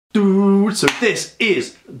So this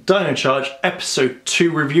is Dino Charge episode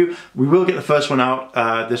 2 review. We will get the first one out.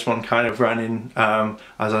 This one kind of ran in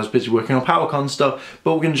as I was busy working on PowerCon stuff,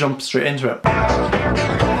 but we're going to jump straight into it.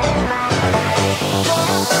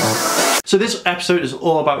 So this episode is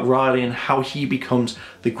all about Riley and how he becomes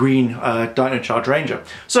the green Dino Charge Ranger.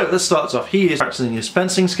 So let's start off. He is practicing his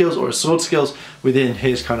fencing skills or his sword skills within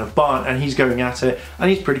his kind of barn, and he's going at it and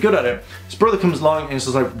he's pretty good at it. His brother comes along and he's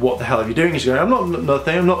like, what the hell are you doing? He's going, I'm not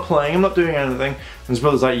nothing, I'm not playing, I'm not doing anything. And his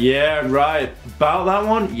brother's like, yeah, right, about that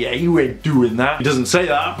one? Yeah, you ain't doing that. He doesn't say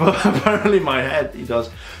that, but apparently in my head he does.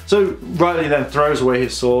 So Riley then throws away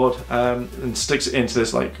his sword and sticks it into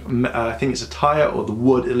this, like, I think it's a tire or the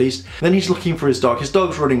wood at least. Then he's looking for his dog. His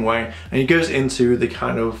dog's running away and he goes into the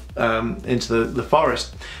kind of, into the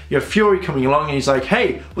forest. You have Fury coming along and he's like,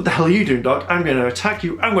 hey, what the hell are you doing, dog? I'm going to attack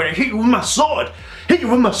you. I'm going to hit you with my sword. Hit you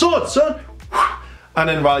with my sword, son. And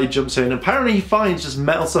then Riley jumps in. Apparently he finds just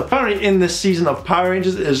metal stuff. Apparently in this season of Power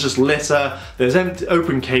Rangers, there's just litter, there's empty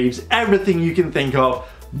open caves, everything you can think of.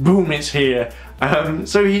 Boom, it's here.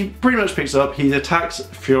 So he pretty much picks up, he attacks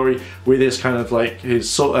Fury with his kind of like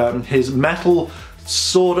his metal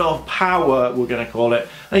sword of power, we're going to call it,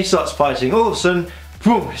 and he starts fighting. All of a sudden,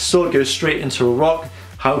 boom, his sword goes straight into a rock.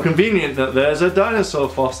 How convenient that there's a dinosaur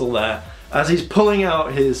fossil there. As he's pulling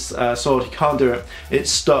out his sword, he can't do it, it's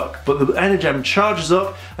stuck, but the Energem charges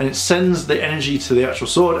up and it sends the energy to the actual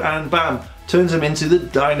sword and bam, turns him into the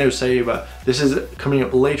Dino Saber. This is coming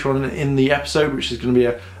up later on in the episode, which is going to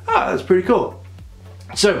be that's pretty cool.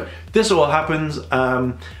 So this all happens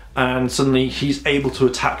and suddenly he's able to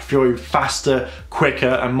attack Fury faster, quicker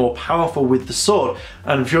and more powerful with the sword.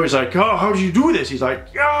 And Fury's like, oh, how did you do this? He's like,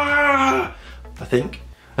 ah, I think.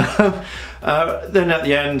 Then at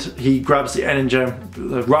the end he grabs the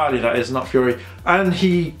Energem, Riley that is, not Fury, and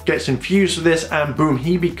he gets infused with this and boom,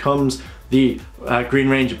 he becomes the Green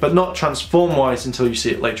Ranger, but not transform wise until you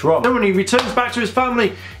see it later on. Then when he returns back to his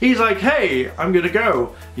family, he's like, hey, I'm gonna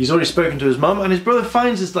go. He's already spoken to his mum and his brother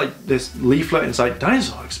finds this leaflet inside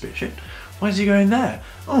Dinosaur Exhibition. Why is he going there?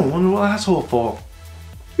 Oh, I wonder what that's all for.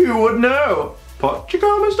 You would know. Put your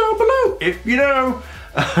comments down below if you know.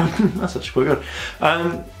 That's actually quite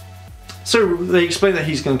good. So they explain that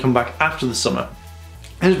he's going to come back after the summer.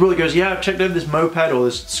 And his brother goes, yeah, I've checked out this moped or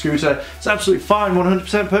this scooter. It's absolutely fine,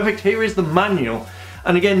 100% perfect. Here is the manual.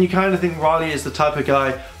 And again, you kind of think Riley is the type of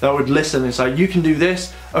guy that would listen. It's like, you can do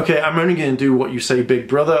this. Okay, I'm only going to do what you say, big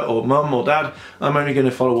brother or mum or dad. I'm only going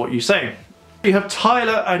to follow what you say. You have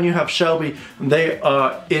Tyler and you have Shelby, and they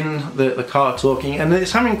are in the car talking, and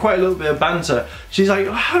it's having quite a little bit of banter. She's like,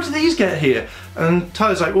 oh, how did these get here? And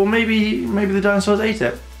Tyler's like, well, maybe the dinosaurs ate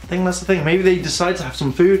it. I think that's the thing. Maybe they decided to have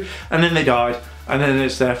some food, and then they died, and then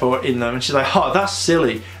it's therefore in them. And she's like, oh, that's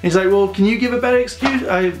silly. And he's like, well, can you give a better excuse?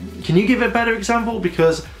 Can you give a better example?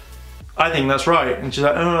 Because I think that's right. And she's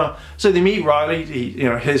like, oh. So they meet Riley.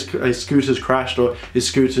 His scooter's crashed or his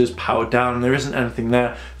scooter's powered down and there isn't anything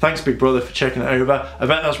there. Thanks, big brother, for checking it over. I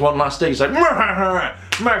bet that's one last day. He's like,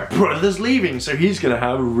 my brother's leaving, so he's gonna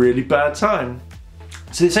have a really bad time.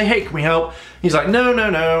 So they say, hey, can we help? He's like, no,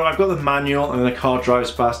 I've got the manual, and then the car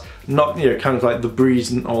drives past, kind of like the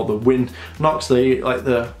breeze or the wind knocks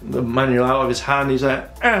the manual out of his hand. He's like,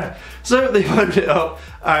 eh. So they load it up,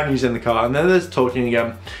 and he's in the car, and then they're talking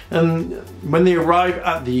again. And when they arrive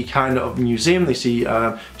at the kind of museum, they see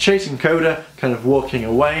Chase and Coda kind of walking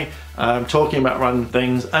away, talking about random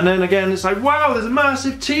things, and then again, it's like, wow, there's a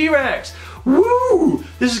massive T-Rex! Woo!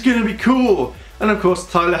 This is gonna be cool! And of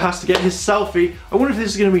course, Tyler has to get his selfie. I wonder if this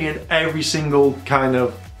is going to be in every single kind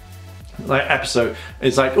of episode.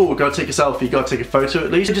 It's like, oh, gotta take a selfie, gotta take a photo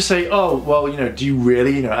at least. They just say, oh, well, do you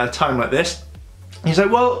really, at a time like this? He's like,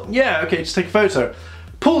 well, yeah, okay, just take a photo.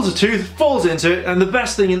 Pulls a tooth, falls into it, and the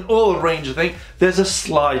best thing in all of Ranger thing, there's a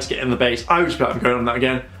slide to get in the base. I was I'm going on that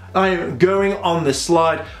again. I am going on this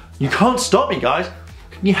slide. You can't stop me, guys.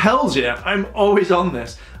 You hells yeah, I'm always on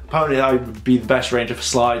this. Apparently I would be the best Ranger for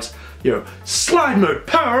slides. Slide mode,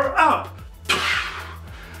 power up!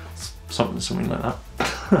 Something like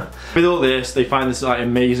that. With all this, they find this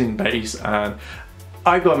amazing base, and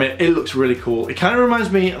I've got to admit, it looks really cool. It kind of reminds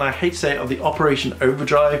me, and I hate to say it, of the Operation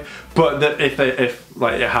Overdrive, but if it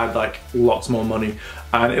had lots more money,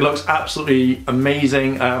 and it looks absolutely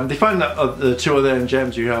amazing. They find that the two other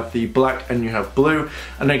gems, you have the black and you have blue,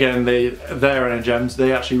 and again, their gems,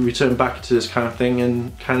 they actually return back to this kind of thing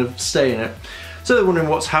and kind of stay in it. So they're wondering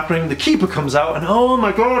what's happening. The Keeper comes out, and oh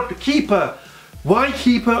my god, the Keeper! Why,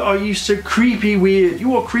 Keeper, are you so creepy weird?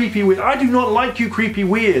 You are creepy weird. I do not like you, creepy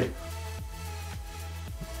weird.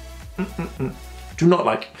 Do not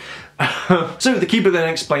like. So the Keeper then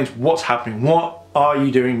explains what's happening. What are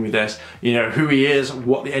you doing with this? You know, who he is,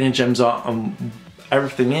 what the energems are, and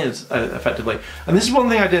everything is, effectively. And this is one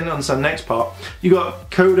thing I didn't understand next part. You got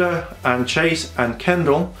Coda and Chase and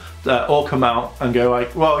Kendall that all come out and go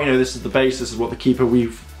like, well, you know, this is the base, this is what the Keeper,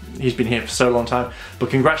 he's been here for so long time, but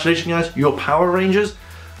congratulations guys, you're Power Rangers.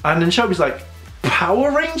 And then Shelby's like,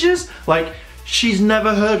 Power Rangers? Like, she's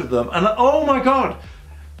never heard of them. And oh my god,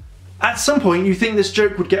 at some point you think this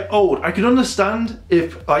joke would get old. I could understand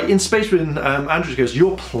if, like, in Space when Andrews goes,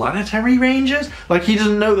 you're Planetary Rangers? Like, he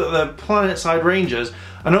doesn't know that they're planet-side rangers.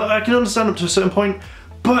 And I can understand up to a certain point,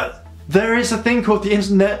 but there is a thing called the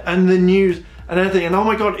internet and the news and everything. And oh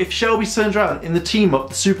my god, if Shelby turns around in the team up,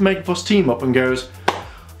 the Super Mega Force team up, and goes,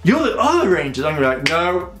 you're the other Rangers, I'm gonna be like,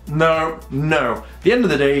 no, no, no. At the end of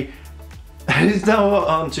the day, it's now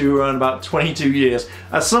on to around about 22 years.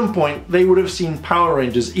 At some point, they would have seen Power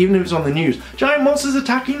Rangers, even if it's on the news. Giant monsters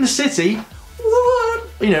attacking the city? What?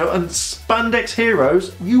 You know, and spandex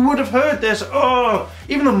heroes, you would have heard this. Oh,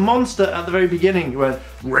 even the monster at the very beginning went,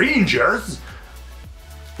 Rangers?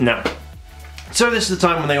 No. So this is the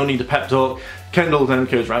time when they all need a pep talk. Kendall then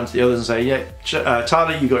goes around to the others and say, yeah,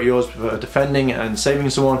 Tyler, you got yours for defending and saving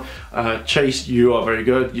someone. Chase, you are very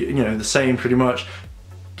good. You know, the same pretty much.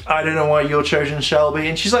 I don't know why you're chosen, Shelby.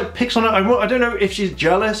 And she's like, picks on her. I don't know if she's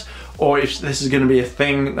jealous or if this is going to be a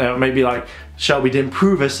thing. Maybe like Shelby didn't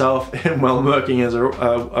prove herself while working as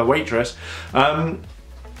a waitress. And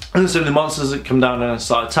so the monsters come down and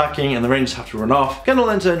start attacking and the Rangers have to run off. Kendall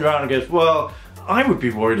then turns around and goes, well, I would be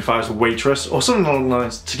worried if I was a waitress or something along the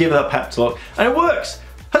lines to give her that pep talk. And it works.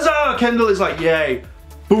 Huzzah! Kendall is like, yay.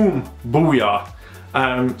 Boom. Booyah.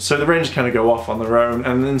 So the Rangers kind of go off on their own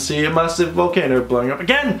and then see a massive volcano blowing up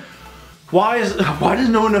again. Why does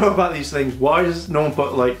no one know about these things? Why does no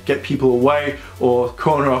one get people away or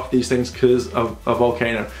corner off these things because of a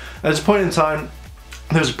volcano? At this point in time,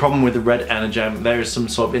 there's a problem with the red energem. There is some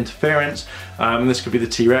sort of interference. This could be the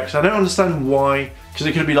T-Rex. I don't understand why, because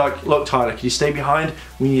it could be like, look Tyler, can you stay behind?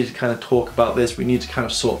 We need to kind of talk about this. We need to kind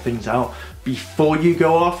of sort things out before you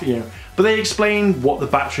go off, you know. But they explain what the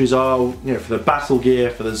batteries are, you know, for the battle gear,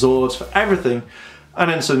 for the Zords, for everything.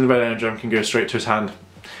 And then suddenly the red energem can go straight to his hand.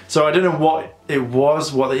 So I don't know what it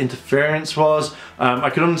was, what the interference was. I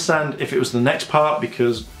could understand if it was the next part,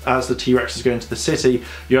 because as the T-Rex is going to the city,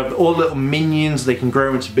 you have all the little minions, they can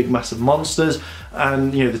grow into big massive monsters,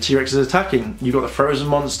 and you know the T-Rex is attacking. You've got the frozen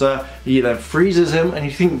monster, he then freezes him, and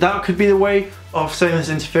you think that could be the way of saying this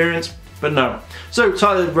interference, but no. So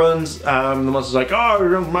Tyler runs, the monster's like, oh,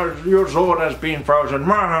 your Zord has been frozen,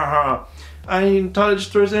 and Tyler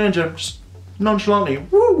just throws the energy, just nonchalantly,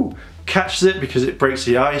 woo! Catches it because it breaks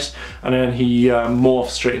the ice, and then he morphs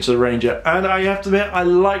straight into the Ranger. And I have to admit, I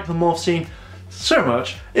like the morph scene so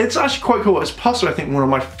much. It's actually quite cool. It's possibly, I think, one of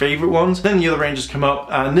my favourite ones. Then the other Rangers come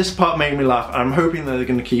up, and this part made me laugh. I'm hoping that they're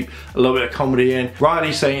going to keep a little bit of comedy in.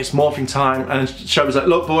 Riley's saying it's morphing time, and Shelby's like,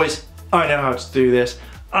 look boys, I know how to do this.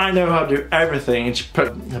 I know how to do everything. And she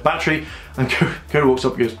put the battery, and Coda walks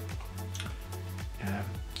up and goes, yeah,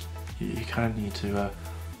 you kind of need to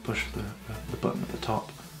push the button at the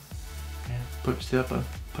top. Yeah, push the other button,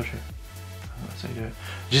 push it. That's how you do it.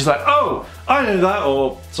 She's like, oh, I know that,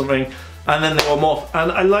 or something. And then they all morph.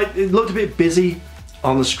 And I like, it looked a bit busy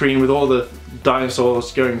on the screen with all the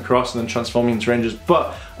dinosaurs going across and then transforming into Rangers,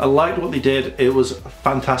 but I liked what they did. It was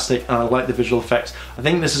fantastic, and I like the visual effects. I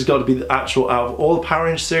think this has got to be the actual, out of all the Power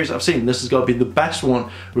Rangers series I've seen, this has got to be the best one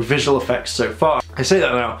with visual effects so far. I say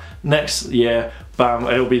that now, next year, bam,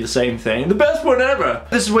 it'll be the same thing. The best one ever!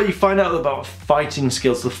 This is where you find out about fighting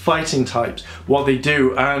skills, the fighting types, what they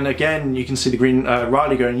do, and again, you can see the green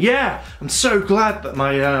Riley going, yeah, I'm so glad that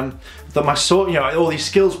my sword, you know, all these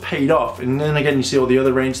skills paid off. And then again, you see all the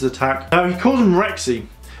other Rangers attack. Now, he calls him Rexy.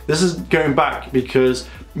 This is going back because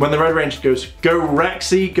when the Red Ranger goes, go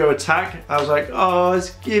Rexy, go attack, I was like, oh,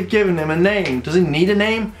 you've given him a name. Does he need a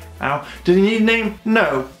name? Now, does he need a name?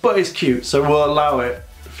 No, but it's cute, so we'll allow it.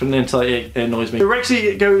 Until it annoys me. So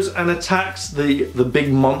Rexy goes and attacks the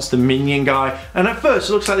big monster minion guy, and at first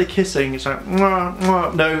it looks like they're kissing. It's like, mwah,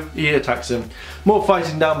 mwah. No, he attacks him. More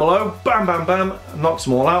fighting down below, bam bam bam, knocks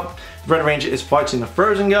them all out. The Red Ranger is fighting the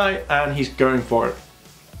frozen guy, and he's going for it.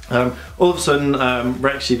 All of a sudden,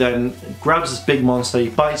 Rexy then grabs this big monster, he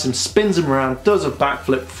bites him, spins him around, does a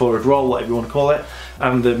backflip forward roll, whatever you want to call it,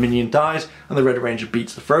 and the minion dies, and the Red Ranger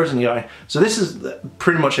beats the frozen guy. So this is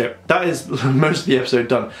pretty much it. That is most of the episode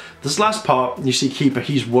done. This last part, you see Keeper,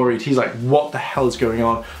 he's worried. He's like, what the hell is going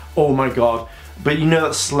on? Oh my god. But you know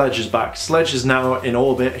that Sledge is back. Sledge is now in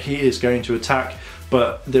orbit, he is going to attack,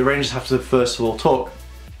 but the Rangers have to first of all talk.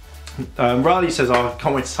 Riley says, oh, I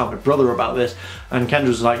can't wait to tell my brother about this, and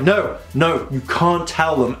Kendra's like, no, you can't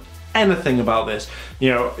tell them anything about this. You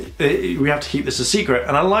know, we have to keep this a secret,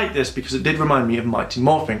 and I like this because it did remind me of Mighty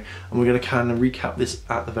Morphing, and we're going to kind of recap this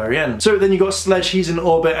at the very end. So then you got Sledge, he's in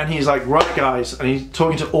orbit, and he's like, right guys, and he's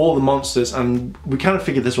talking to all the monsters, and we kind of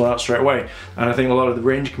figured this one out straight away, and I think a lot of the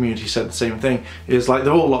Ranger community said the same thing, is like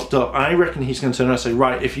they're all locked up. I reckon he's going to turn around and say,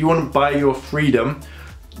 right, if you want to buy your freedom,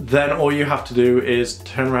 then all you have to do is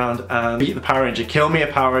turn around and beat the Power Ranger, kill me a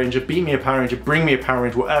Power Ranger, beat me a Power Ranger, bring me a Power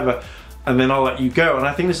Ranger, whatever, and then I'll let you go. And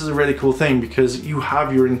I think this is a really cool thing because you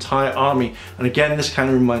have your entire army, and again, this kind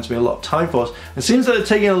of reminds me a lot of Time Force. It seems that they're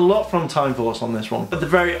taking a lot from Time Force on this one. At the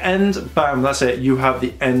very end, bam, that's it, you have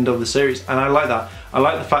the end of the series, and I like that. I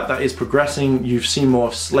like the fact that it's progressing. You've seen more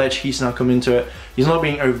of Sledge, he's now come into it, he's not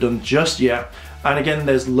being overdone just yet. And again,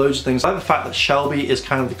 there's loads of things. I like the fact that Shelby is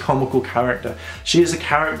kind of the comical character. She is a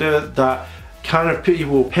character that kind of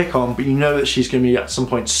people will pick on, but you know that she's going to be at some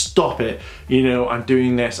point, stop it, you know, I'm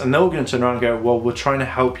doing this, and they're all going to turn around and go, well, we're trying to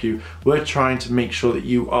help you, we're trying to make sure that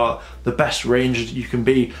you are the best Ranger that you can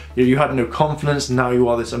be. You know, you had no confidence, now you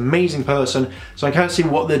are this amazing person. So I kind of see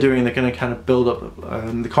what they're doing. They're going to kind of build up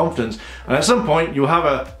the confidence, and at some point you'll have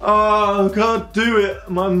a, oh, I can't do it,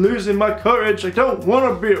 I'm losing my courage, I don't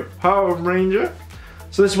want to be a Power Ranger.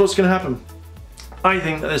 So this is what's going to happen. I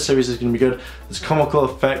think that this series is going to be good. There's comical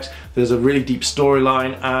effect, there's a really deep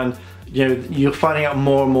storyline, and you know, you're finding out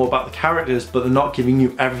more and more about the characters, but they're not giving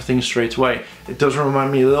you everything straight away. It does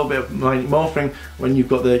remind me a little bit of Mighty Morphing, when you've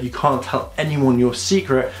got the, you can't tell anyone your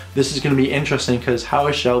secret. This is going to be interesting because how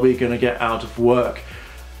is Shelby going to get out of work?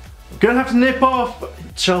 I'm going to have to nip off.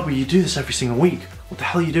 Shelby, you do this every single week. What the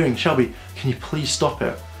hell are you doing? Shelby, can you please stop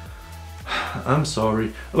it? I'm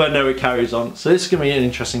sorry, but no, it carries on. So this is going to be an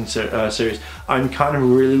interesting series. I'm kind of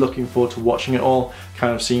really looking forward to watching it all,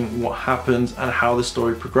 kind of seeing what happens and how the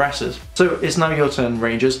story progresses. So it's now your turn,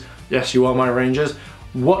 Rangers. Yes, you are my Rangers.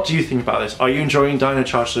 What do you think about this? Are you enjoying Dino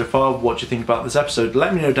Charge so far? What do you think about this episode?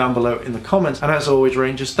 Let me know down below in the comments. And as always,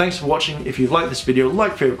 Rangers, thanks for watching. If you've liked this video,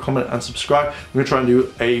 like, favorite, comment, and subscribe. I'm going to try and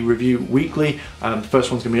do a review weekly. The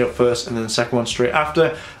first one's going to be up first, and then the second one straight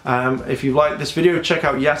after. If you've liked this video, check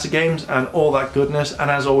out Yatta Games and all that goodness.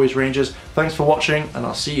 And as always, Rangers, thanks for watching, and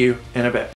I'll see you in a bit.